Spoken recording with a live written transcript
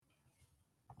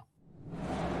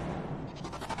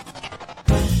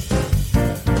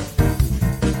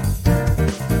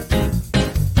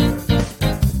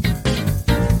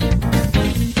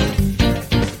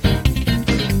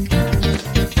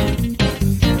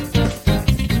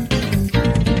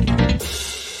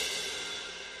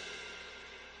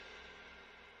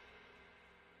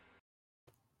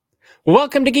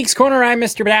Welcome to Geeks Corner. I'm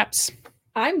Mr. Daps.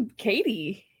 I'm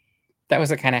Katie. That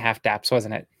was a kind of half Daps,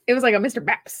 wasn't it? It was like a Mr.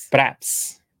 Baps.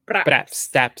 Daps.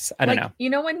 Daps. I don't know. You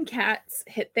know when cats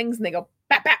hit things and they go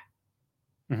bap bap?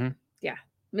 Mm-hmm. Yeah,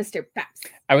 Mr. Baps.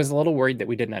 I was a little worried that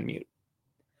we didn't unmute.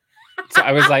 So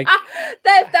I was like...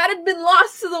 that if that had been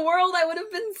lost to the world, I would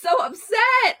have been so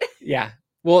upset. Yeah.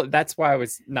 Well, that's why I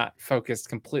was not focused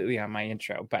completely on my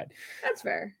intro, but... That's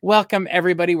fair. Welcome,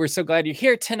 everybody. We're so glad you're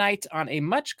here tonight on a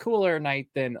much cooler night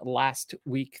than last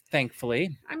week,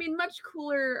 thankfully. I mean, much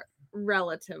cooler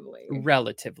relatively.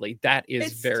 Relatively. That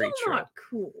is it's very still true. Not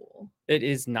cool. It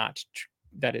is not true.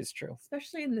 That is true.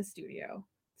 Especially in the studio.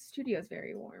 The studio is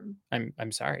very warm.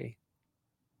 I'm sorry.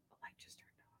 A light just turned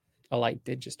off. A light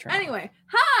did just turn off. Anyway,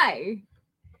 hi.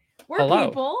 We're Hello.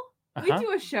 people. We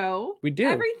do a show. We do.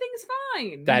 Everything's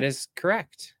fine. That is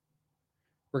correct.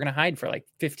 We're going to hide for like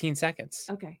 15 seconds.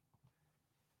 Okay.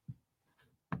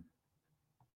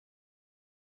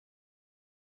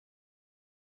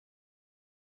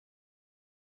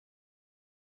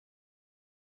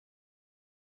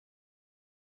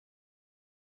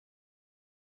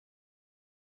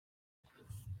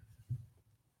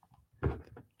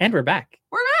 And we're back.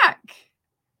 We're back.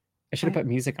 I should have put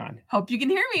music on. Hope you can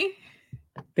hear me.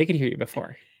 They could hear you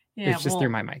before. Yeah, it's just through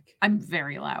my mic. I'm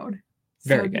very loud. So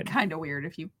very it'd good. Be kind of weird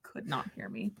if you could not hear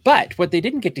me. But what they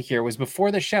didn't get to hear was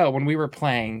before the show when we were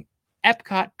playing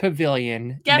Epcot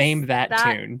Pavilion. Guess Name that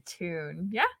tune.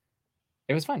 Yeah.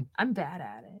 It was fun. I'm bad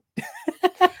at it.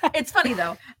 It's funny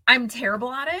though. I'm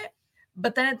terrible at it.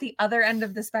 But then at the other end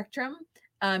of the spectrum,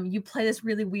 you play this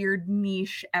really weird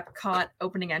niche Epcot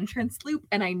opening entrance loop,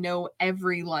 and I know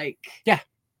every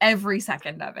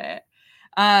second of it.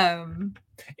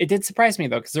 It did surprise me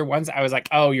though, because there were ones I was like,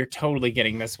 "Oh, you're totally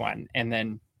getting this one," and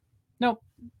then, nope.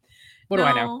 What do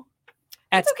I know?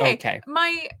 That's okay.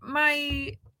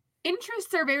 My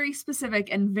interests are very specific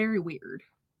and very weird.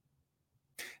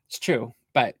 It's true,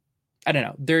 but I don't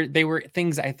know. They were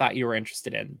things I thought you were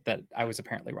interested in that I was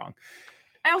apparently wrong.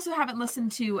 I also haven't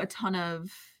listened to a ton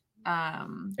of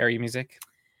area music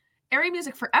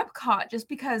for Epcot, just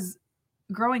because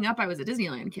growing up I was a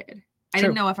Disneyland kid. I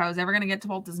didn't know if I was ever going to get to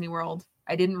Walt Disney World.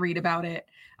 I didn't read about it.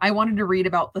 I wanted to read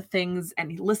about the things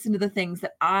and listen to the things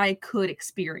that I could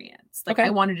experience. Like I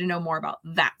wanted to know more about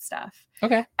that stuff.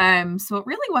 Okay. So it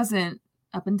really wasn't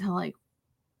up until like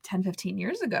 10, 15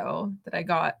 years ago that I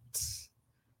got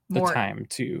more the time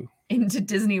to into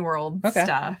Disney World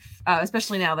stuff,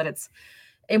 especially now that it's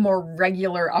a more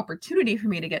regular opportunity for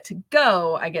me to get to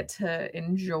go. I get to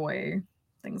enjoy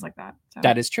things like that. So.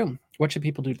 That is true. What should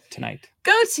people do tonight?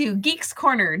 Go to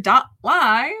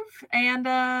geekscorner.live and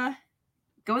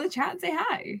go in the chat and say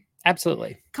hi.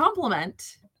 Absolutely.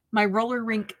 Compliment my roller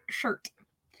rink shirt.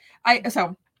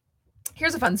 So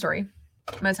here's a fun story.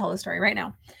 I'm gonna tell the story right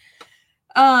now.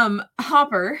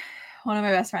 Hopper, one of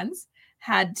my best friends,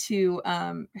 she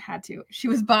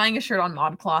was buying a shirt on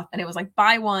ModCloth, and it was like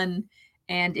buy one,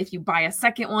 and if you buy a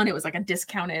second one, it was like a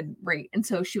discounted rate. And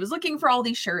so she was looking for all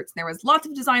these shirts, and there was lots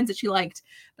of designs that she liked,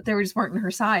 but they just weren't in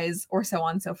her size, or so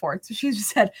on and so forth. So she just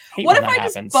said, what if I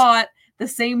just bought the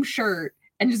same shirt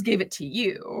and just gave it to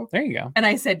you? There you go. And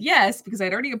I said yes, because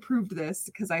I'd already approved this,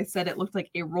 because I said it looked like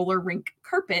a roller rink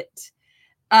carpet.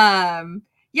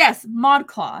 Yes,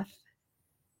 ModCloth.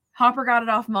 Hopper got it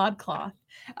off ModCloth.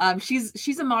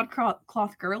 She's a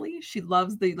ModCloth girly. She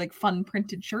loves the like fun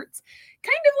printed shirts,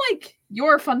 kind of like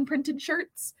your fun printed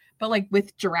shirts, but like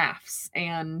with giraffes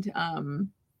and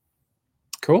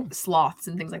cool sloths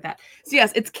and things like that. So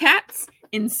yes, it's cats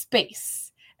in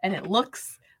space, and it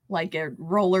looks like a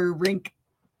roller rink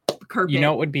carpet. You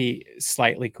know, it would be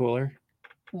slightly cooler.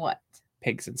 What?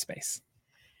 Pigs in space.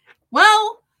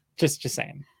 Well, just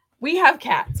saying. We have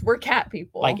cats. We're cat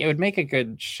people. Like, it would make a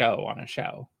good show on a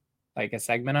show. Like a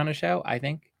segment on a show, I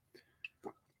think.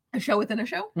 A show within a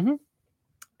show? Mm-hmm.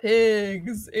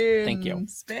 Pigs in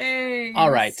space.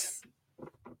 All right.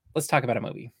 Let's talk about a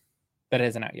movie that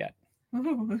isn't out yet.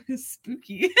 Oh,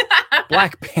 spooky.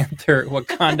 Black Panther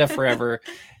Wakanda Forever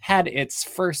had its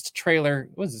first trailer.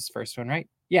 It was its first one, right?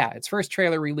 Yeah, its first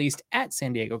trailer released at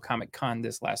San Diego Comic-Con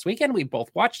this last weekend. We both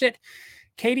watched it.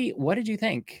 Katie, what did you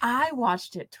think? I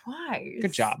watched it twice.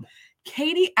 Good job.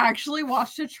 Katie actually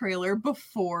watched a trailer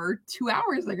before 2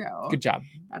 hours ago. Good job.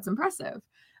 That's impressive.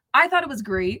 I thought it was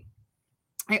great.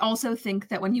 I also think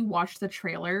that when you watch the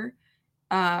trailer,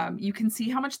 you can see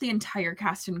how much the entire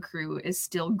cast and crew is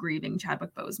still grieving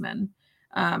Chadwick Boseman.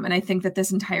 And I think that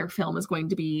this entire film is going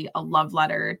to be a love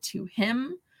letter to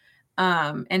him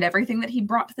and everything that he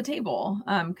brought to the table.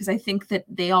 Because I think that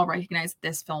they all recognize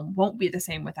this film won't be the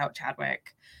same without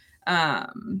Chadwick.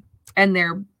 And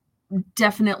they're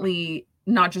definitely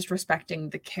not just respecting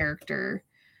the character,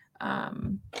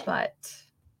 but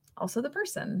also the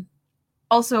person.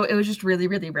 Also, it was just really,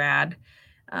 really rad.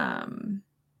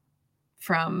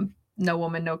 From No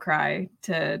Woman, No Cry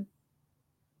to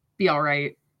Be All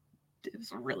Right. It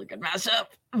was a really good mashup.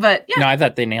 But yeah. No, I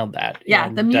thought they nailed that. Yeah,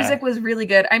 And, the music was really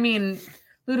good. I mean,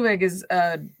 Ludwig is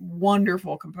a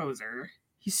wonderful composer.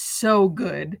 He's so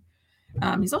good.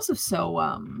 He's also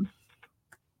so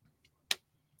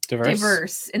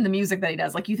diverse in the music that he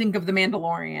does. Like, you think of The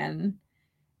Mandalorian,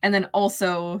 and then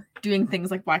also doing things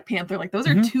like Black Panther. Like, those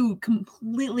are two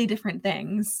completely different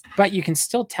things. But you can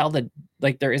still tell that,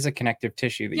 like, there is a connective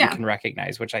tissue that Yeah. you can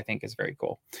recognize, which I think is very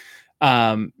cool.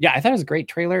 Yeah, I thought it was a great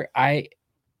trailer. I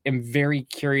am very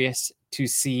curious to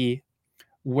see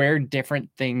where different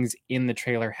things in the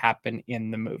trailer happen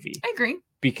in the movie. I agree.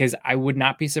 Because I would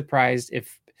not be surprised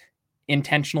if,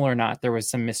 intentional or not, there was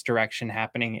some misdirection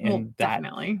happening in that.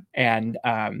 Definitely. And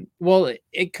well,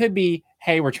 it could be,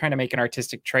 hey, we're trying to make an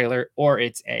artistic trailer, or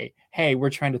it's a, hey, we're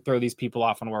trying to throw these people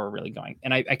off on where we're really going.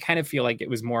 And I kind of feel like it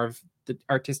was more of the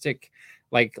artistic,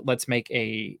 like, let's make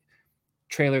a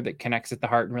trailer that connects at the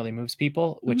heart and really moves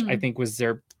people, which I think was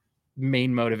their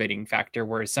main motivating factor,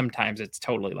 whereas sometimes it's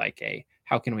totally like a,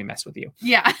 how can we mess with you?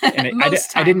 Yeah. And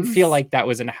I didn't feel like that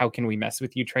was an how can we mess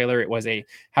with you trailer. It was a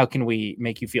how can we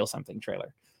make you feel something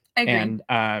trailer. I agree.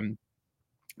 And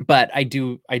but I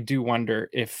do wonder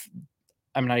if,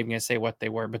 I'm not even gonna say what they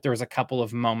were, but there was a couple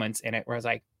of moments in it where I was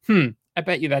like, I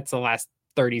bet you that's the last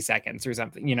 30 seconds or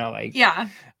something, you know, like, yeah.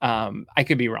 I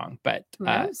could be wrong, but Who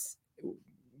knows?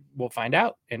 we'll find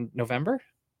out in November.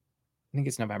 I think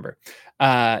it's November.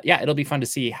 Yeah, it'll be fun to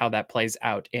see how that plays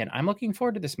out. And I'm looking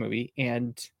forward to this movie.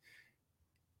 And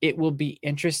it will be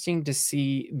interesting to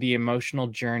see the emotional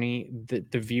journey that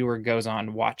the viewer goes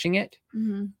on watching it.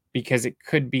 Because it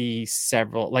could be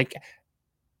several, like,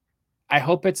 I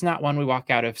hope it's not one we walk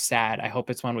out of sad. I hope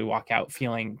it's one we walk out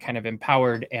feeling kind of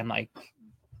empowered and like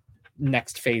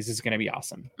next phase is going to be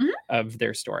awesome of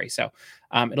their story. So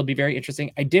it'll be very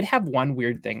interesting. I did have one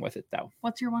weird thing with it though.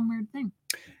 What's your one weird thing?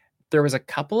 There was a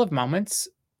couple of moments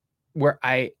where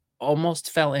I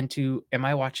almost fell into, am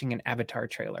I watching an Avatar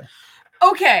trailer?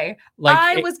 Okay. Like,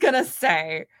 I was going to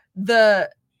say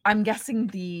I'm guessing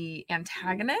the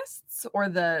antagonists or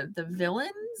the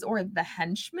villains or the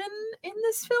henchmen in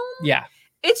this film. Yeah.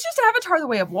 It's just Avatar: The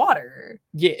Way of Water.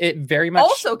 Yeah, it very much.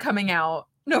 Also coming out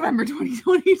November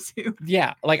 2022.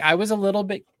 Yeah, like I was a little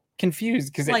bit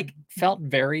confused because Like, it felt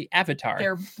very Avatar.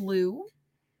 They're blue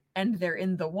and they're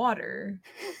in the water.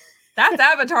 That's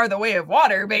Avatar: The Way of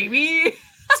Water, baby.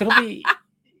 So it'll be,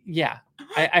 yeah.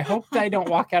 I hope that I don't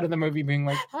walk out of the movie being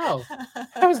like, oh,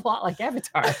 that was a lot like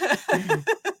Avatar.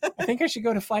 I think I should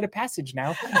go to Flight of Passage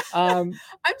now. I'm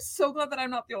so glad that I'm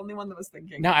not the only one that was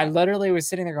thinking. No, I literally was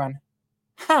sitting there going,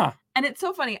 huh. And it's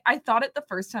so funny. I thought it the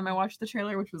first time I watched the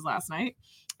trailer, which was last night.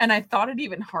 And I thought it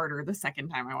even harder the second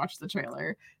time I watched the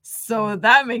trailer. So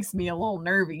that makes me a little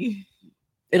nervy.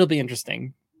 It'll be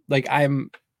interesting. Like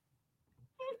I'm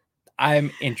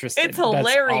interested. It's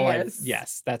hilarious.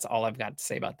 Yes, that's all I've got to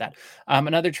say about that.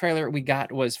 Another trailer we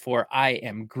got was for I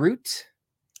Am Groot.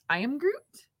 I Am Groot?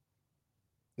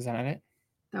 Is that not it?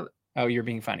 No. Oh, you're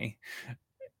being funny.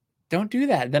 Don't do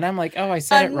that. Then I'm like, oh, I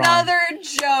said it wrong. Another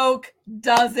joke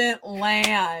doesn't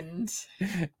land.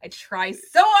 I try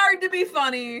so hard to be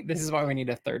funny. This is why we need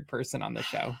a third person on the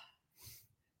show.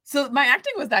 So my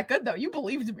acting was that good, though. You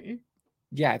believed me.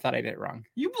 Yeah, I thought I did it wrong.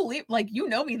 You believe, like, you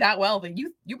know me that well that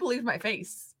you believed my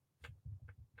face.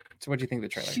 So what do you think of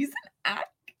the trailer? She's an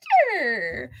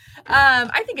actor.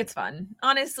 I think it's fun.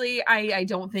 Honestly, I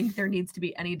don't think there needs to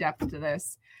be any depth to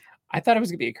this. I thought it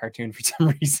was gonna be a cartoon for some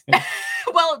reason.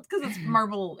 Well, it's because it's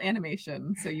Marvel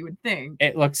animation, so you would think.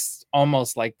 It looks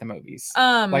almost like the movies.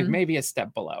 Like maybe a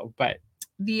step below, but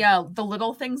the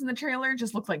little things in the trailer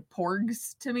just look like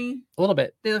porgs to me. a little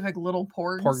bit. They look like little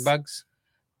porgs. Porg bugs.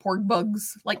 Porg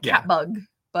bugs, like Yeah. cat bug,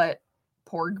 but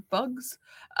porg bugs.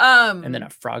 And then a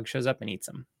frog shows up and eats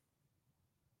them.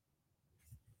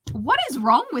 What is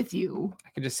wrong with you? I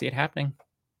could just see it happening.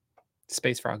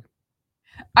 Space frog.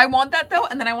 I want that though,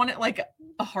 and then I want it like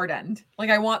a hard end. Like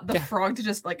I want the frog to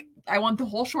just like, I want the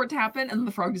whole short to happen, and then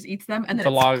the frog just eats them, and then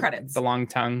it's credits. The long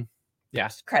tongue. Yeah.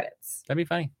 Just credits. That'd be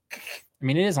funny. I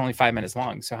mean, it is only 5 minutes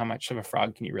long, so how much of a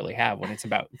frog can you really have when it's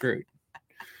about Groot?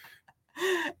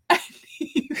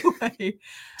 Anyway,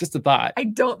 Just a thought. I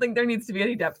don't think there needs to be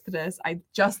any depth to this. I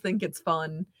just think it's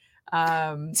fun.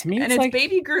 To me, and it's it's like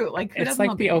Baby Groot. Like who it's doesn't like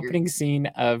love the Baby opening Groot? scene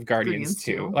of Guardians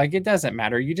 2. Like it doesn't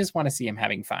matter. You just want to see him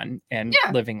having fun and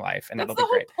living life, and That's it'll the be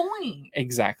great. whole point.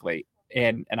 Exactly.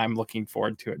 And I'm looking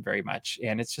forward to it very much.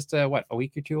 And it's just a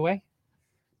week or two away.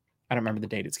 I don't remember the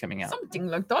date it's coming out. Something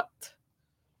like that.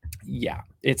 Yeah,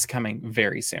 it's coming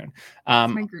very soon.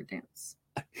 It's my Groot dance.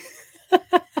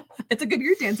 It's a good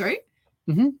Groot dance, right?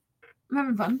 Mhm. I'm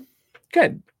having fun.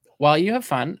 Good. While you have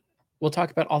fun, we'll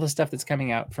talk about all the stuff that's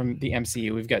coming out from the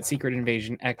MCU. We've got Secret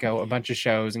Invasion, Echo, a bunch of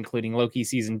shows, including Loki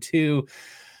season 2.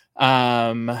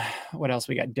 What else?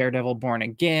 We got Daredevil Born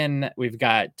Again. We've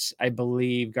got, I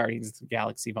believe, Guardians of the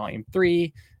Galaxy Volume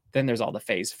 3. Then there's all the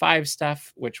Phase 5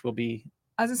 stuff, which will be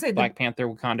As I say, Black Panther,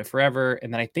 Wakanda Forever.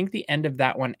 And then I think the end of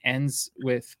that one ends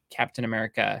with Captain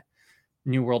America,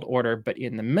 New World Order. But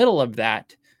in the middle of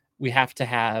that, we have to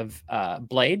have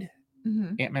Blade,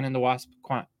 Ant-Man and the Wasp,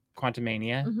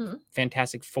 Quantumania.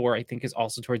 Fantastic Four, I think, is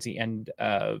also towards the end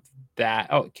of that.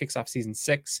 Oh, it kicks off season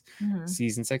 6,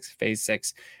 phase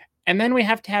 6. And then we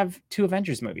have to have 2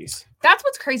 Avengers movies. That's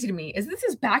what's crazy to me, is this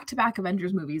is back-to-back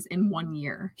Avengers movies in 1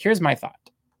 year. Here's my thought.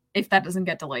 If that doesn't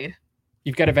get delayed.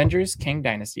 You've got Avengers Kang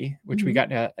Dynasty, which we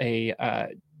got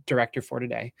a director for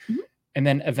today. And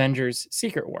then Avengers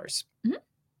Secret Wars.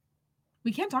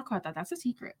 We can't talk about that. That's a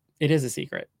secret. It is a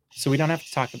secret. So we don't have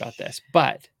to talk about this.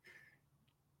 But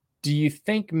do you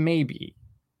think maybe,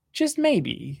 just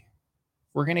maybe,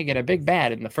 we're going to get a big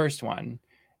bad in the first one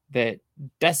that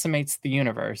decimates the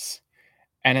universe,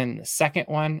 and in the second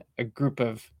one, a group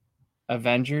of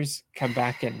Avengers come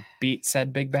back and beat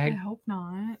said big bad? I hope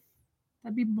not.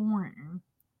 That'd be boring.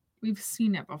 We've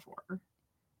seen it before.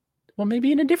 Well,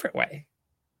 maybe in a different way.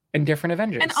 In different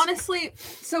Avengers. And honestly,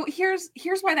 so here's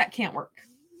why that can't work.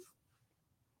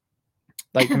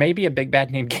 Like maybe a big bad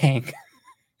named Kang.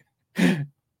 Here's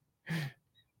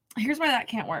why that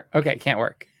can't work. Okay, can't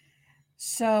work.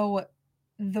 So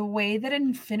the way that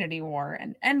Infinity War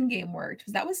and Endgame worked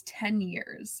was that was 10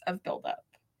 years of buildup.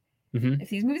 If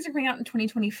these movies are coming out in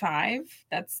 2025,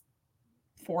 that's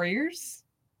 4 years.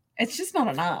 It's just not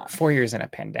enough. 4 years in a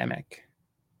pandemic.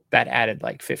 That added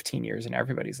like 15 years in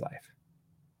everybody's life.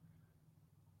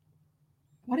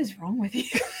 What is wrong with you?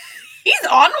 He's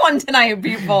on one tonight,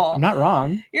 people. I'm not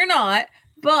wrong. You're not,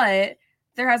 but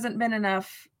there hasn't been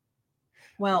enough.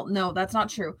 Well, no, that's not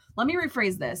true. Let me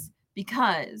rephrase this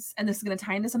because, and this is going to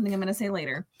tie into something I'm going to say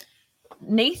later.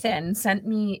 Nathan sent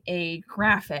me a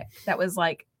graphic that was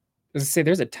like, Let's say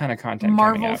there's a ton of content.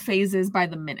 Marvel phases by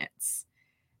the minutes.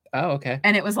 Oh, okay.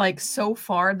 And it was like, so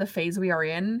far, the phase we are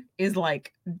in is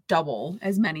like double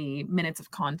as many minutes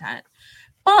of content.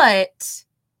 But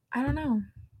I don't know.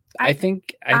 I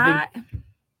think I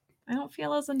don't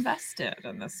feel as invested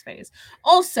in this phase.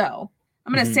 Also,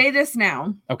 I'm going to say this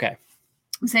now. Okay.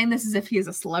 I'm saying this as if he is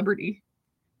a celebrity.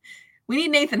 We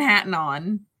need Nathan Hatton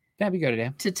on. That'd be good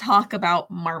today. To talk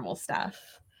about Marvel stuff.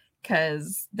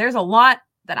 Because there's a lot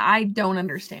that I don't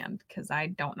understand because I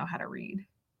don't know how to read.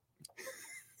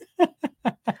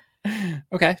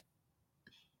 Okay.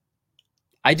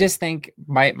 I just think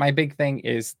my big thing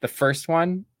is the first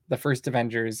one, the first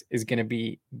Avengers, is going to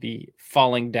be the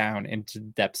falling down into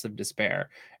depths of despair.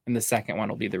 And the second one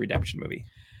will be the redemption movie.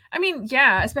 I mean,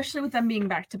 yeah, especially with them being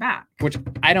back to back. Which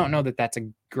I don't know that that's a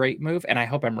great move, and I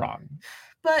hope I'm wrong.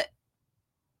 But...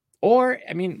 Or,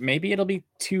 I mean, maybe it'll be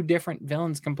 2 different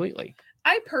villains completely.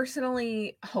 I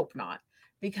personally hope not.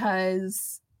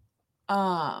 Because...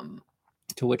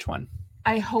 To which one?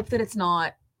 I hope that it's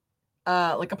not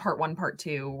like a part 1, part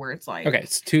 2, where it's like... Okay,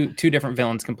 it's two different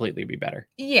villains completely be better.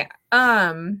 Yeah.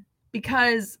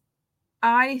 Because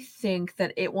I think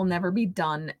that it will never be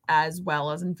done as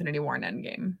well as Infinity War and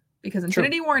Endgame. Because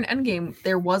Infinity War and Endgame,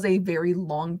 there was a very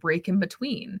long break in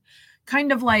between.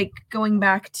 Kind of like going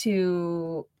back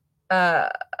to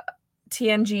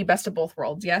TNG Best of Both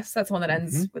Worlds. Yes, that's the one that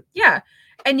ends with... Yeah.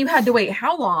 And you had to wait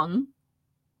how long?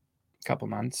 A couple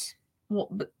months. Well,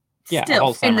 but yeah,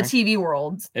 still, in the TV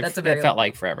world, that's a very... It felt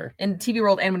like forever. In the TV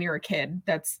world and when you're a kid,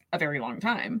 that's a very long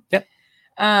time. Yep.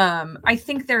 I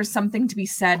think there's something to be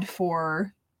said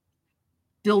for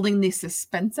building the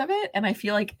suspense of it. And I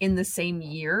feel like in the same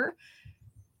year,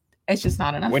 it's just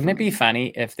not enough. Wouldn't it be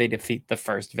funny if they defeat the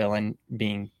first villain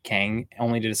being Kang,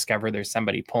 only to discover there's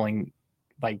somebody pulling,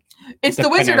 like... It's the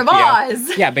Wizard of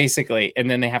Oz! Yeah, basically. And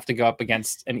then they have to go up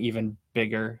against an even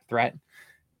bigger threat.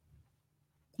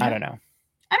 Yeah. I don't know.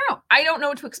 I don't know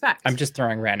what to expect. I'm just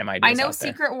throwing random ideas I know out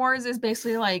there. Secret Wars is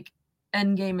basically like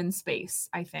Endgame in space,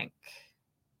 I think.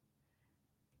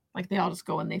 Like they all just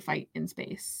go and they fight in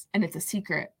space. And it's a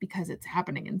secret because it's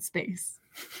happening in space.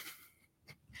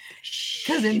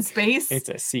 Because in space, it's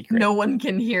a secret. No one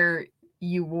can hear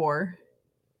you war.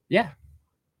 Yeah.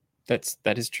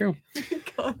 That is true.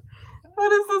 God.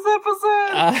 What is this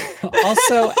episode?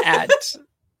 Also at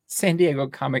San Diego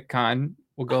Comic-Con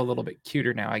we'll go a little bit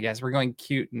cuter now, I guess. We're going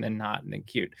cute and then not and then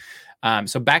cute.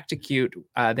 So back to cute.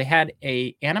 They had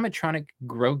a animatronic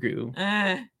Grogu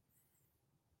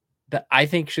that I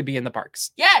think should be in the parks.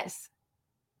 Yes.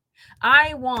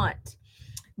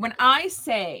 When I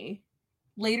say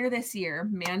later this year,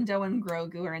 Mando and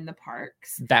Grogu are in the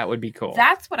parks. That would be cool.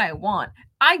 That's what I want.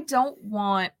 I don't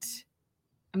want,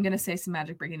 I'm going to say some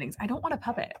magic breaking things. I don't want a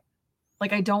puppet.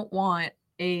 Like, I don't want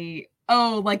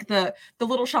like the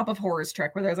Little Shop of Horrors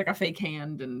trick where there's like a fake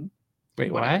hand and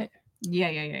wait, whatever. what?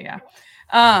 Yeah.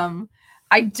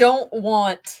 I don't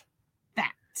want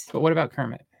that. But what about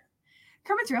Kermit?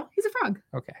 Kermit's real. He's a frog.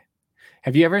 Okay.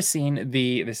 Have you ever seen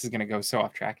this is going to go so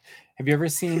off track. Have you ever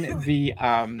seen the,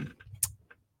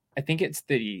 I think it's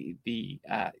the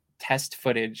test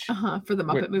footage for the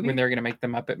Muppet movie? When they're going to make the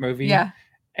Muppet movie. Yeah.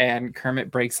 And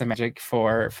Kermit breaks the magic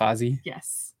for Fozzie.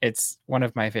 Yes. It's one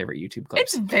of my favorite YouTube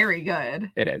clips. It's very good.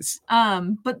 It is.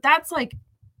 But that's like,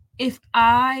 if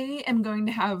I am going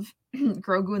to have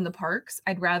Grogu in the parks,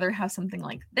 I'd rather have something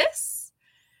like this.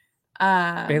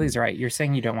 Bailey's right. You're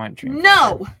saying you don't want Dream.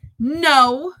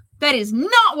 No, that is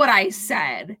not what I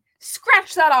said.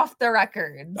 Scratch that off the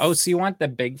records. Oh, so you want the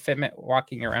big Fitment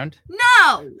walking around?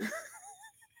 No.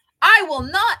 I will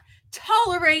not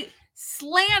tolerate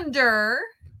slander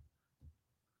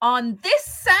on this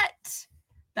set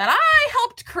that I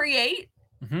helped create.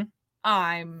 Mm-hmm.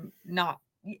 I'm not,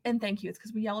 and thank you. It's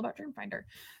because we yell about Dreamfinder.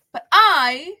 But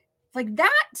I like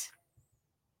that.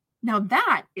 Now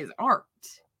that is art.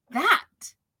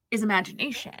 That is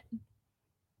imagination.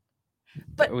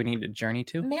 But we need a journey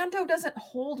to. Mando doesn't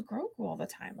hold Grogu all the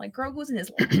time. Like, Grogu's in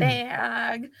his little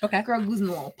bag. Okay. Grogu's in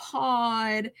the little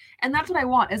pod. And that's what I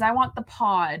want, is I want the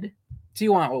pod. Do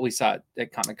you want what we saw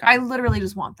at Comic-Con? I literally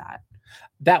just want that.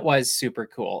 That was super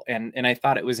cool. And I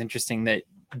thought it was interesting that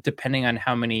depending on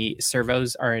how many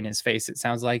servos are in his face, it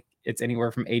sounds like it's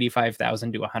anywhere from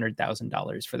 $85,000 to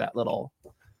 $100,000 for that little.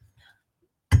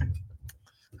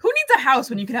 Who needs a house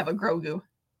when you can have a Grogu?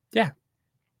 Yeah.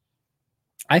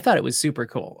 I thought it was super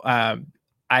cool.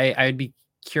 I'd be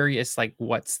curious, like,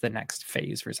 what's the next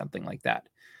phase for something like that?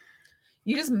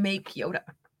 You just make Yoda.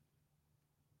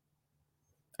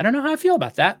 I don't know how I feel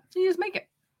about that. You just make it.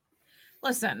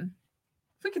 Listen,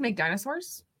 if we could make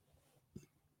dinosaurs,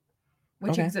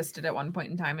 which existed at one point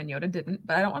in time and Yoda didn't,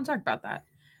 but I don't want to talk about that.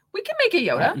 We can make a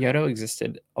Yoda. Yoda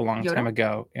existed a long time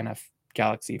ago in a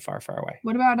galaxy far, far away.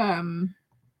 What about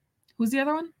who's the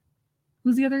other one?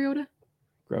 Who's the other Yoda?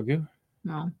 Grogu?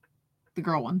 No, the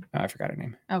girl one. Oh, I forgot her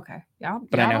name. Okay, yeah,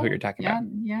 but I know who you're talking about.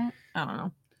 Yeah, I don't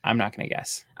know. I'm not gonna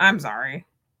guess. I'm sorry.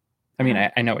 I mean,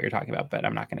 I know what you're talking about, but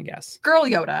I'm not gonna guess. Girl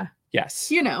Yoda.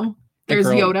 Yes. You know, there's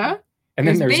Yoda, and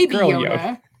then there's baby girl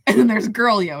Yoda, and then there's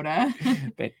girl Yoda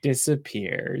that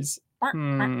disappears.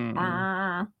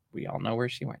 We all know where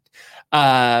she went.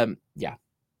 Yeah.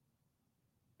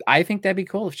 I think that'd be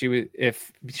cool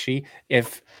if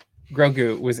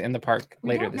Grogu was in the park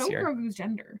later this year. Grogu's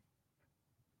gender.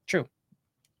 True.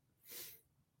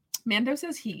 Mando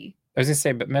says he. I was gonna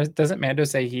say, but doesn't Mando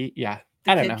say he? Yeah.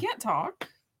 I don't know. Can't talk.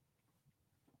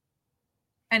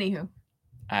 Anywho.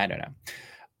 I don't know.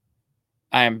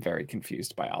 I am very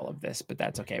confused by all of this, but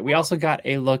that's okay. We also got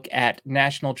a look at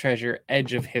National Treasure: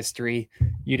 Edge of History.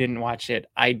 You didn't watch it.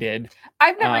 I did.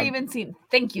 I've never even seen.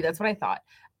 Thank you. That's what I thought.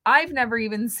 I've never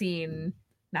even seen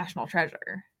National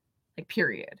Treasure. Like,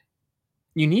 period.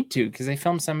 You need to, because they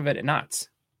filmed some of it at Knott's.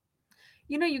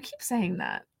 You know, you keep saying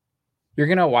that. You're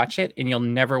going to watch it and you'll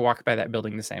never walk by that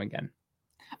building the same again.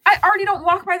 I already don't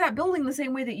walk by that building the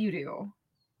same way that you do.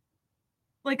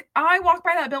 Like, I walk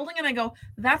by that building and I go,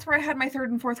 that's where I had my 3rd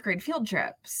and 4th grade field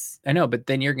trips. I know, but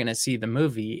then you're going to see the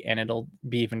movie and it'll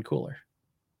be even cooler.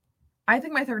 I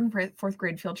think my 3rd and 4th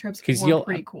grade field trips were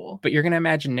pretty cool. But you're going to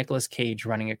imagine Nicolas Cage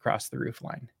running across the roof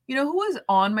line. You know who was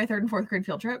on my 3rd and 4th grade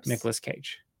field trips? Nicolas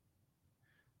Cage.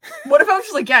 What if I was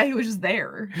just like, yeah, he was just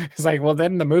there? It's like, well,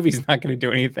 then the movie's not going to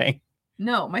do anything.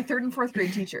 No, my 3rd and 4th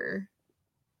grade teacher,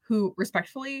 who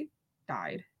respectfully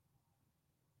died.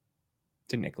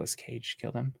 Did Nicolas Cage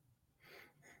kill them?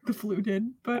 The flu did,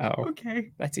 but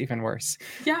okay. That's even worse.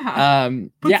 Yeah.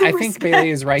 Yeah, I think Bailey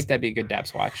is right. That'd be a good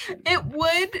Daps watch. It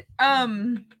would.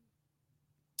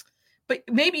 But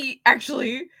maybe,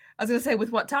 actually, I was going to say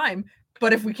with what time,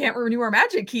 but if we can't renew our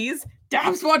magic keys,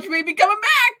 Daps watch may be coming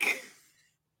back.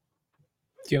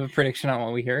 Do you have a prediction on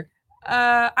what we hear?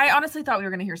 I honestly thought we were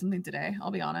going to hear something today.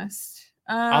 I'll be honest.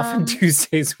 Often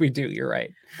Tuesdays we do. You're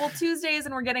right. Well, Tuesdays,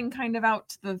 and we're getting kind of out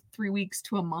to the 3 weeks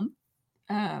to a month.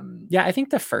 Yeah, I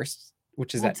think the first,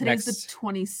 which is today's the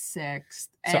 26th.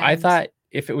 So I thought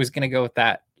if it was going to go with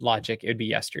that logic, it would be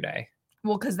yesterday.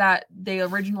 Well, because they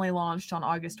originally launched on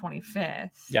August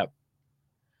 25th. Yep.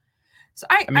 So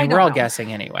I mean, don't we're all know.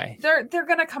 guessing anyway. They're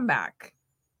gonna come back.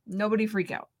 Nobody freak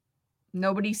out.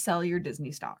 Nobody sell your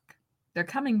Disney stock. They're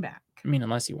coming back. I mean,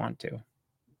 unless you want to.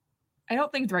 I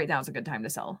don't think right now is a good time to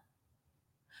sell.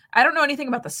 I don't know anything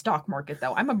about the stock market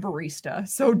though. I'm a barista,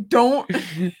 so don't.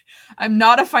 I'm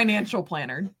not a financial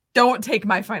planner. Don't take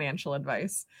my financial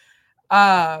advice.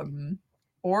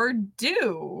 Or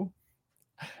do.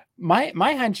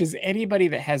 My hunch is anybody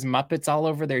that has Muppets all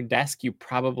over their desk, you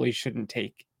probably shouldn't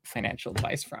take financial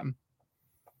advice from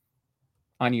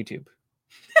on YouTube.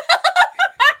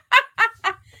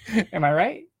 Am I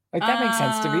right? Like that makes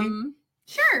sense to me.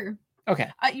 Sure. Okay.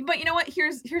 But you know what?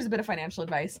 Here's a bit of financial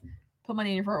advice. Put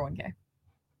money in your 401k.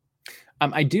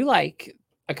 I do like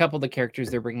a couple of the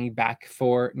characters they're bringing back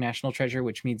for National Treasure,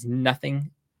 which means nothing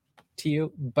to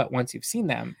you, but once you've seen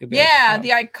them, you'll be Yeah, like, the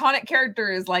iconic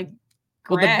character is like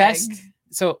Greg. well, the best.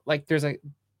 So, like, there's I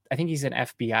think he's an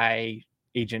FBI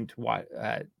agent,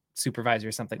 supervisor,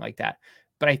 or something like that.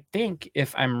 But I think,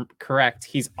 if I'm correct,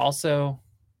 he's also.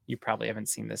 You probably haven't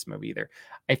seen this movie either.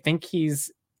 I think he's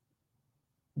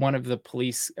one of the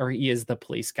police, or he is the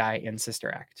police guy in Sister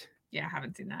Act. Yeah, I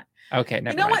haven't seen that. Okay,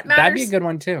 never know mind. what matters? That'd be a good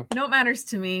one too. You know what matters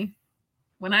to me?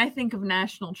 When I think of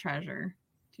National Treasure,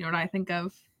 do you know what I think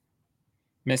of?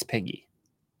 Miss Piggy.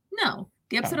 No.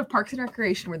 The episode of Parks and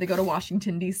Recreation where they go to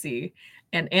Washington, D.C.,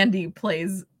 and Andy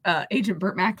plays Agent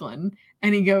Burt Macklin,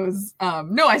 and he goes,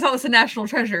 no, I saw this in National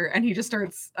Treasure, and he just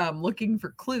starts looking for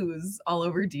clues all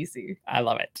over D.C. I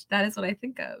love it. That is what I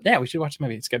think of. Yeah, we should watch the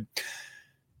movie. It's good.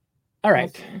 All right.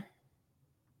 Okay.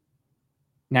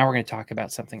 Now we're going to talk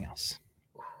about something else.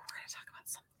 We're going to talk about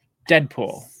something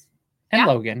Deadpool and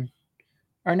Logan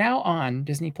are now on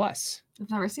Disney Plus. I've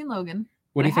never seen Logan.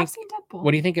 What do you think? I've seen Deadpool.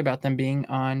 What do you think about them being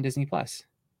on Disney Plus?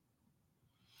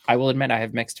 I will admit I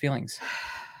have mixed feelings.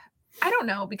 I don't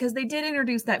know, because they did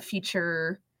introduce that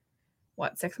feature,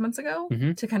 6 months ago,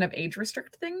 to kind of age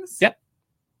restrict things. Yep.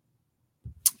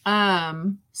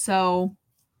 So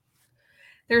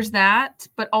there's that,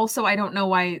 but also I don't know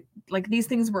why, like, these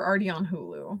things were already on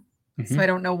Hulu. So I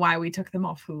don't know why we took them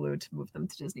off Hulu to move them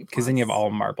to Disney Plus. Because then you have all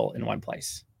Marvel in one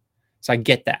place. So I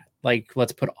get that. Like,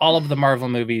 let's put all of the Marvel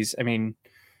movies, I mean...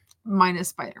 minus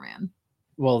Spider-Man.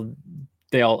 Well,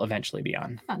 they'll eventually be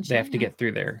on. They have to get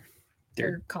through their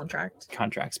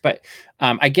contracts. But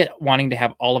I get wanting to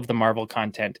have all of the Marvel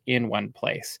content in one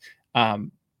place.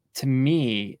 To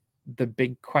me, the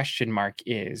big question mark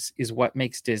is what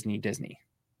makes Disney Disney?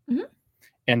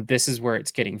 And this is where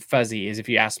it's getting fuzzy, is if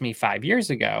you asked me 5 years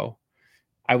ago,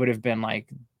 I would have been like,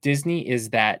 Disney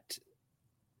is that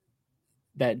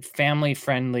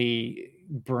family-friendly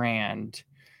brand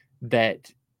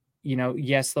that, you know,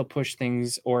 yes, they'll push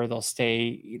things or they'll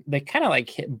stay. They kind of like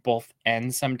hit both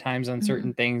ends sometimes on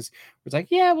certain things. It's like,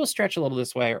 yeah, we'll stretch a little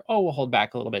this way, or, oh, we'll hold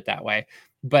back a little bit that way.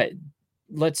 But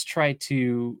let's try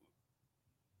to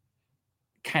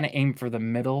kind of aim for the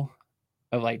middle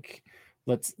of, like,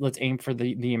 let's aim for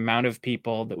the amount of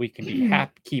people that we can be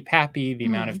keep happy, the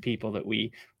amount of people that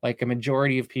we like. A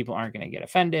majority of people aren't going to get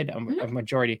offended, a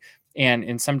majority.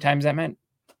 And sometimes that meant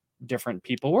different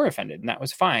people were offended, and that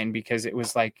was fine, because it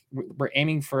was like, we're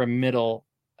aiming for a middle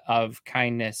of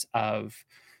kindness, of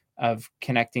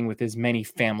connecting with as many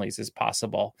families as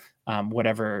possible,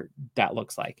 whatever that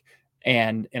looks like.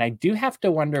 And I do have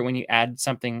to wonder, when you add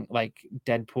something like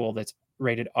Deadpool that's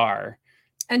rated R,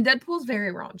 and Deadpool's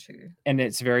very raunchy, and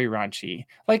it's very raunchy,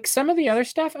 like some of the other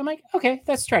stuff, I'm like, okay,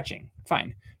 that's stretching,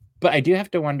 fine. But I do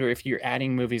have to wonder, if you're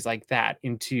adding movies like that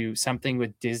into something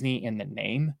with Disney in the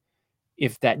name,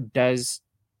 if that does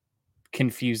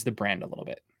confuse the brand a little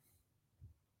bit.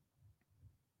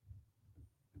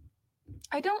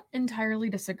 I don't entirely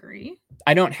disagree.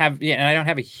 I don't have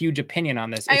a huge opinion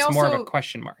on this. It's more of a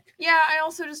question mark. Yeah, I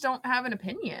also just don't have an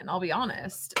opinion, I'll be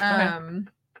honest. Because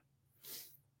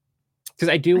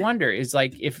I do wonder, is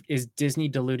Disney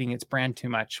diluting its brand too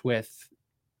much with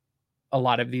a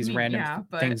lot of these random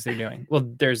things they're doing? Well,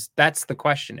 that's the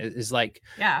question, is like,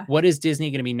 what is Disney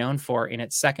going to be known for in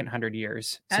its second 100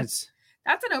 years? That's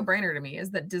a no-brainer to me, is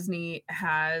that Disney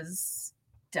has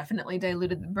definitely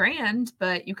diluted the brand,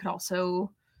 but you could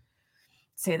also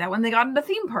say that when they got into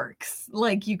theme parks.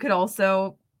 Like, you could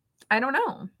also, I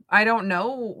don't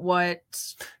know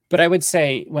what. But I would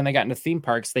say, when they got into theme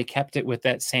parks, they kept it with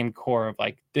that same core of,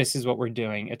 like, this is what we're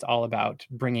doing. It's all about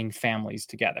bringing families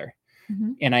together.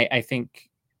 And I think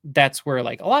that's where,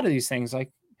 like, a lot of these things,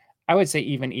 like, I would say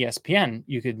even ESPN,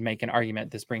 you could make an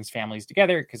argument this brings families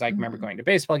together, because I remember going to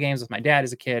baseball games with my dad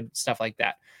as a kid, stuff like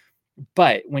that.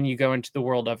 But when you go into the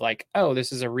world of, like, oh,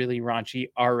 this is a really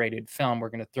raunchy R-rated film, we're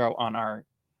going to throw on our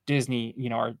Disney,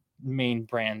 our main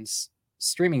brand's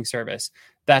streaming service.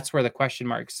 That's where the question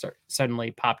marks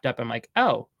suddenly popped up. I'm like,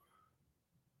 oh,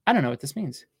 I don't know what this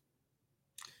means.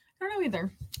 I don't know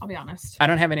either. I'll be honest. I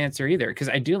don't have an answer either, because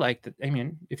I do like that. I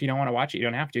mean, if you don't want to watch it, you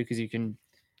don't have to, because you can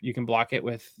block it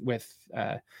with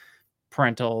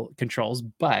parental controls.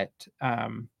 But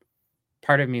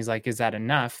part of me is like, is that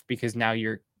enough? Because now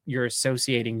you're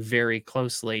associating very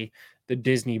closely the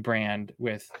Disney brand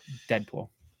with Deadpool.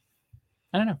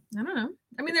 I don't know.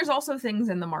 I mean, there's also things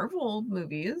in the Marvel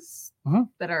movies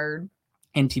that are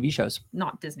in TV shows,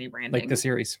 not Disney branding, like the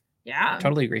series. Yeah,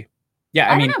 totally agree. Yeah,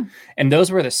 I mean, and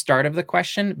those were the start of the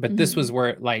question, but this was where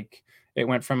it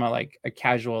went from a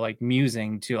casual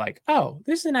musing to oh,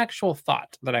 this is an actual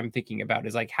thought that I'm thinking about,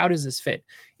 is how does this fit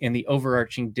in the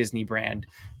overarching Disney brand?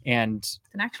 And it's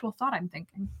an actual thought I'm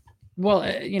thinking. Well,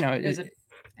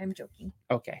 I'm joking.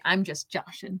 Okay. I'm just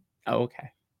joshing. Oh,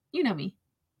 okay. You know me.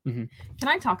 Mm-hmm. Can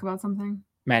I talk about something?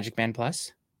 Magic Band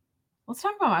Plus? Let's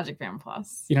talk about Magic Band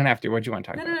Plus. You don't have to. What do you want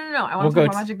to talk about? No. I want to talk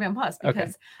about Magic Band Plus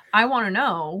because I want to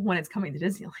know when it's coming to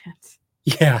Disneyland.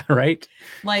 Yeah, right?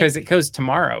 Because it goes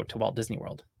tomorrow to Walt Disney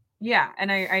World. Yeah,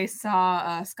 and I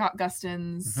saw Scott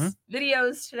Gustin's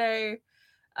videos today.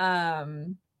 I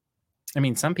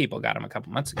mean, some people got them a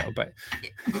couple months ago, but...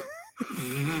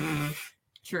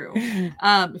 True.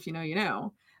 If you know, you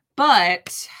know.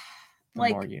 But, the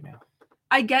more you know.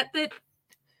 I get that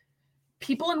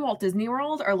people in Walt Disney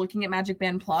World are looking at Magic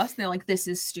Band Plus and they're like, this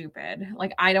is stupid.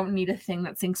 I don't need a thing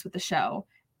that syncs with the show.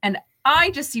 And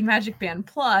I just see Magic Band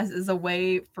Plus as a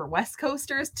way for West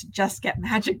Coasters to just get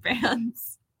Magic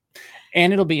Bands.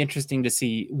 And it'll be interesting to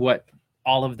see what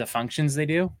all of the functions they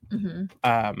do.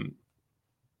 Mm-hmm.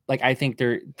 I think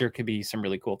there could be some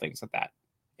really cool things with that.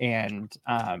 And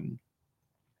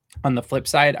on the flip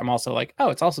side, I'm also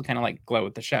it's also kind of like Glow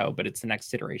with the Show, but it's the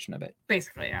next iteration of it.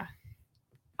 Basically, yeah.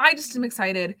 I just am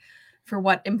excited for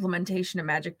what implementation of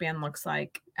Magic Band looks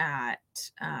like at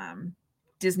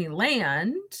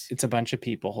Disneyland. It's a bunch of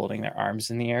people holding their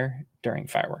arms in the air during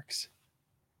fireworks.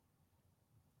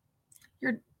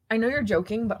 I know you're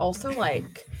joking, but also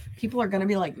people are going to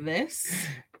be like this.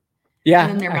 Yeah.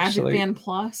 And then their Magic Band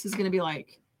Plus is going to be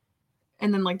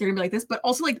and then they're going to be like this, but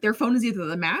also their phone is either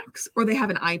the Max or they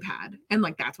have an iPad. And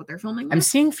that's what they're filming with. I'm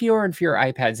seeing fewer and fewer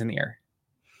iPads in the air.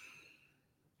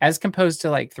 As composed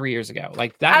to 3 years ago.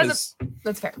 That's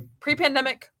fair.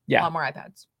 Pre-pandemic, yeah. A lot more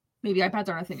iPads. Maybe iPads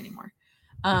aren't a thing anymore.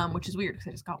 Which is weird because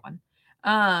I just got one.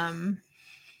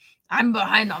 I'm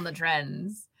behind on the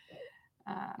trends.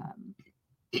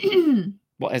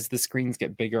 Well, as the screens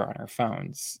get bigger on our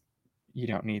phones, you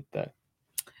don't need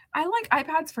I like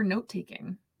iPads for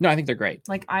note-taking. No, I think they're great.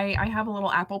 I have a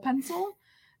little Apple Pencil.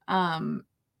 And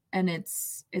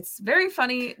it's very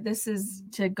funny. This is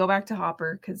to go back to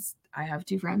Hopper because I have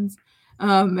two friends.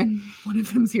 And one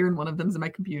of them's here and one of them's in my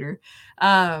computer.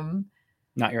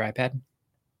 Not your iPad?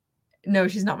 No,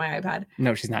 she's not my iPad.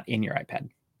 No, she's not in your iPad.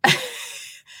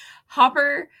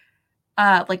 Hopper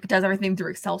does everything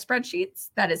through Excel spreadsheets.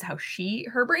 That is how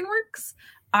her brain works.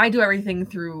 I do everything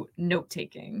through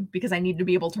note-taking because I need to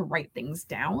be able to write things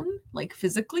down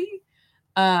physically.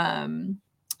 And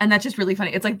that's just really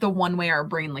funny. It's the one way our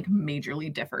brain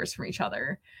majorly differs from each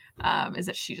other, is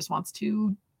that she just wants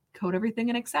to code everything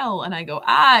in Excel. And I go,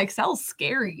 Excel's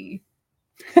scary.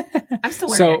 I'm still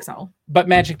learning Excel. But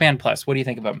Magic Band Plus, what do you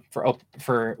think of them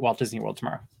for Walt Disney World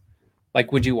tomorrow?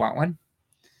 Would you want one?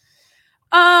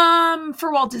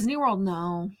 For Walt Disney World,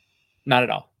 no. Not at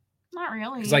all. Not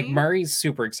really. Because Murray's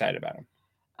super excited about him.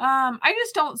 I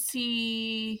just don't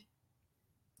see...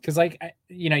 Because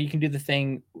you can do the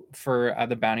thing for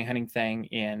the bounty hunting thing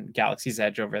in Galaxy's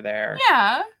Edge over there.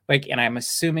 Yeah. And I'm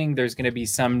assuming there's going to be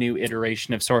some new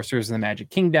iteration of Sorcerers in the Magic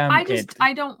Kingdom.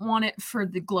 I don't want it for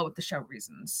the Glow with the Show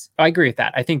reasons. I agree with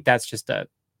that. I think that's just a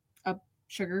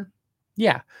sugar.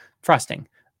 Yeah, frosting.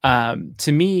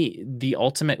 To me, the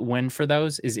ultimate win for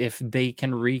those is if they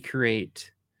can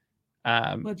recreate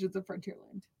Legends of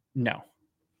Frontierland. No.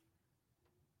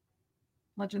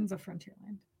 Legends of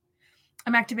Frontierland.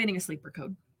 I'm activating a sleeper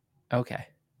code. Okay.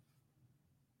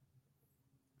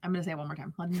 I'm going to say it one more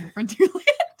time. Legends of Frontierland.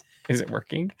 Is it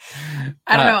working?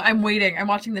 I don't know. I'm waiting. I'm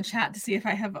watching the chat to see if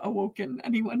I have awoken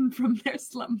anyone from their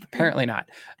slumber. Apparently not.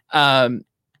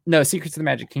 No, Secrets of the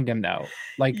Magic Kingdom, though.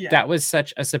 That was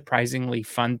such a surprisingly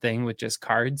fun thing with just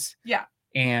cards. Yeah.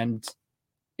 And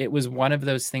it was one of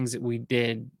those things that we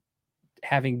did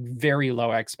having very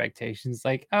low expectations.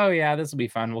 Oh yeah, this will be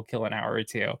fun. We'll kill an hour or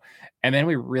two. And then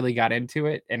we really got into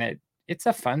it, and it's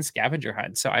a fun scavenger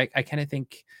hunt. So I kind of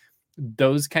think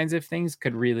those kinds of things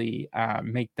could really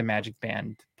make the Magic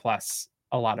Band Plus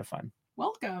a lot of fun.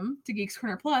 welcome to Geeks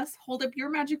Corner Plus. Hold up your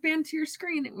magic band to your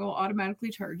screen. It will automatically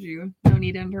charge you. No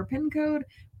need to enter a PIN code.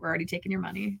 We're already taking your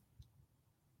money.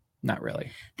 Not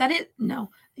really. No.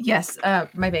 Yes,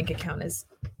 my bank account is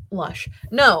lush.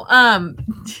 No,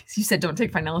 you said don't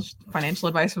take financial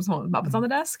advice from someone with Muppets on the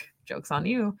desk. Joke's on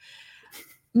you.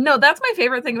 No, that's my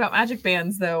favorite thing about magic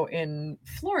bands, though, in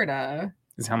Florida.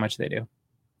 Is how much they do.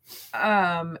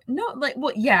 No, like,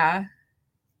 well, yeah.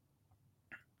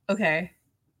 Okay.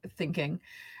 Thinking.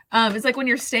 It's like when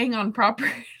you're staying on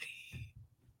property.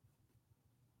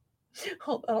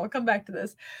 Hold on, I'll come back to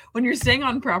this. When you're staying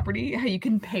on property, how you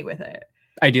can pay with it.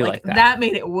 I do like that. That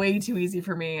made it way too easy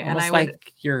for me. Almost and I like would.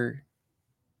 you're.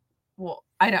 Well,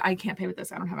 I can't pay with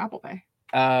this. I don't have Apple Pay.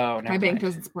 Oh, my bank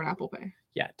doesn't support Apple Pay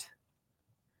yet.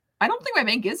 I don't think my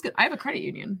bank is good. I have a credit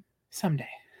union. Someday.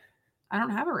 I don't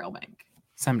have a real bank.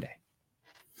 Someday.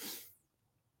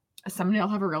 Someday I'll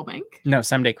have a real bank. No,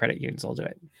 someday credit unions will do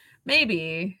it.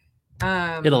 Maybe.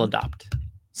 It'll adopt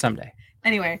someday.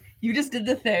 Anyway, you just did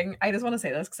the thing. I just want to say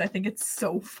this because I think it's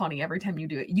so funny every time you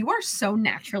do it. You are so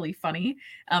naturally funny,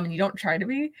 and you don't try to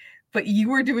be, but you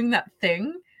were doing that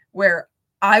thing where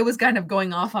I was kind of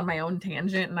going off on my own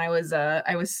tangent, and I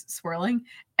was swirling,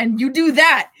 and you do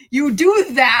that. You do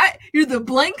that. You're the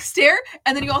blank stare,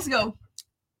 and then you also go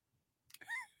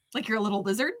like you're a little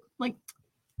lizard. Like,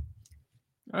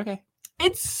 okay,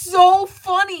 it's so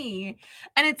funny,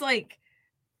 and it's like.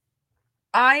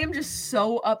 I am just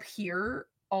so up here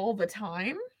all the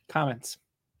time. Comments.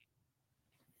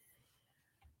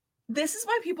 This is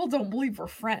why people don't believe we're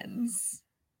friends.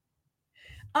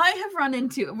 I have run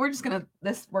into, we're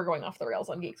going off the rails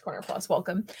on Geeks Corner Plus.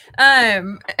 Welcome.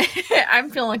 I'm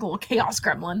feeling like a little chaos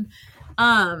gremlin.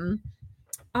 I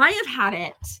have had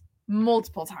it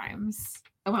multiple times.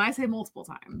 And when I say multiple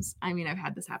times, I mean, I've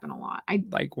had this happen a lot.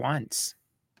 Like once.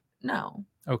 No.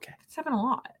 Okay. It's happened a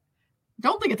lot.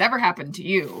 Don't think it's ever happened to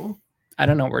you. I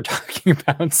don't know what we're talking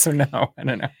about, so no, I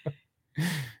don't know.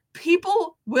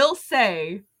 People will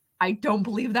say, I don't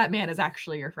believe that man is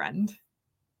actually your friend.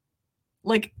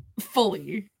 Like,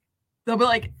 fully. They'll be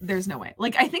like, there's no way.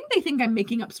 Like, I think they think I'm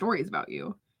making up stories about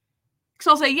you. Because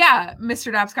I'll say, yeah,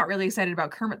 Mr. Daps got really excited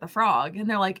about Kermit the Frog. And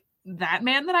they're like, that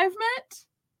man that I've met?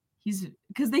 He's,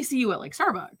 because they see you at, like,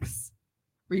 Starbucks.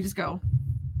 Where you just go,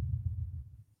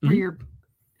 where you're...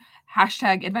 #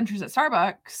 adventures at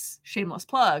Starbucks, shameless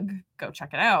plug, go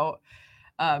check it out.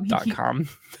 .com.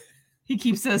 He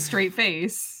keeps a straight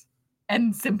face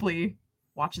and simply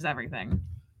watches everything.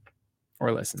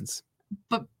 Or listens.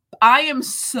 But I am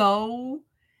so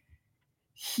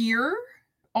here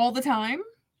all the time.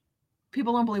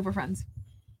 People don't believe we're friends.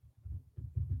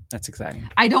 That's exciting.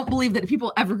 I don't believe that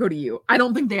people ever go to you. I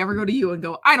don't think they ever go to you and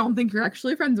go, I don't think you're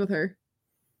actually friends with her.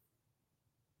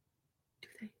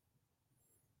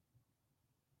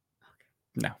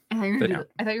 No. I thought you were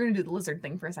going to do the lizard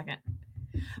thing for a second.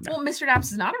 No. Well, Mr.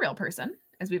 Daps is not a real person,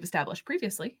 as we've established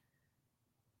previously.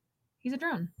 He's a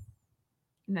drone.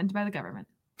 Invented by the government.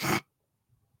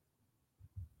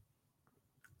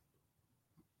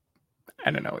 I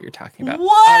don't know what you're talking about.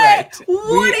 What? Right.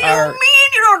 What do you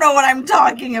mean you don't know what I'm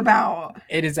talking about?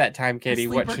 It is that time, Katie.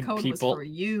 What should people... for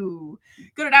you.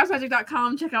 Go to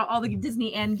dapsmagic.com, check out all the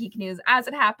Disney and geek news as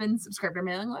it happens, subscribe to our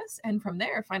mailing list, and from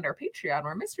there, find our Patreon,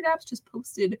 where Mr. Daps just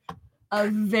posted a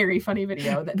very funny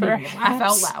video that made me laugh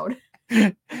out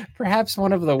loud. Perhaps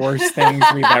one of the worst things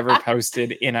we've ever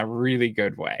posted in a really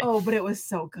good way. Oh, but it was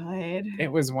so good.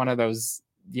 It was one of those...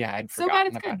 Yeah, I'd forgotten so bad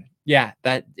it's about good. it. Yeah,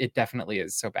 that it definitely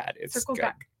is so bad. It's circles good.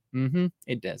 Back.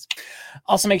 It does.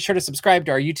 Also, make sure to subscribe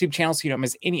to our YouTube channel so you don't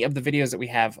miss any of the videos that we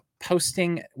have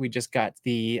posting. We just got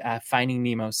the Finding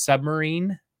Nemo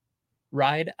submarine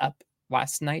ride up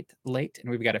last night late,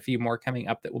 and we've got a few more coming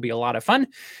up that will be a lot of fun,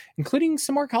 including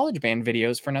some more college band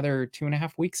videos for another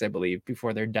 2.5 weeks, I believe,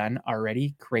 before they're done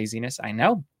already. Craziness, I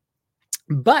know.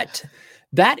 But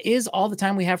that is all the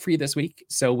time we have for you this week.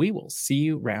 So we will see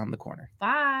you around the corner.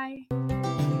 Bye.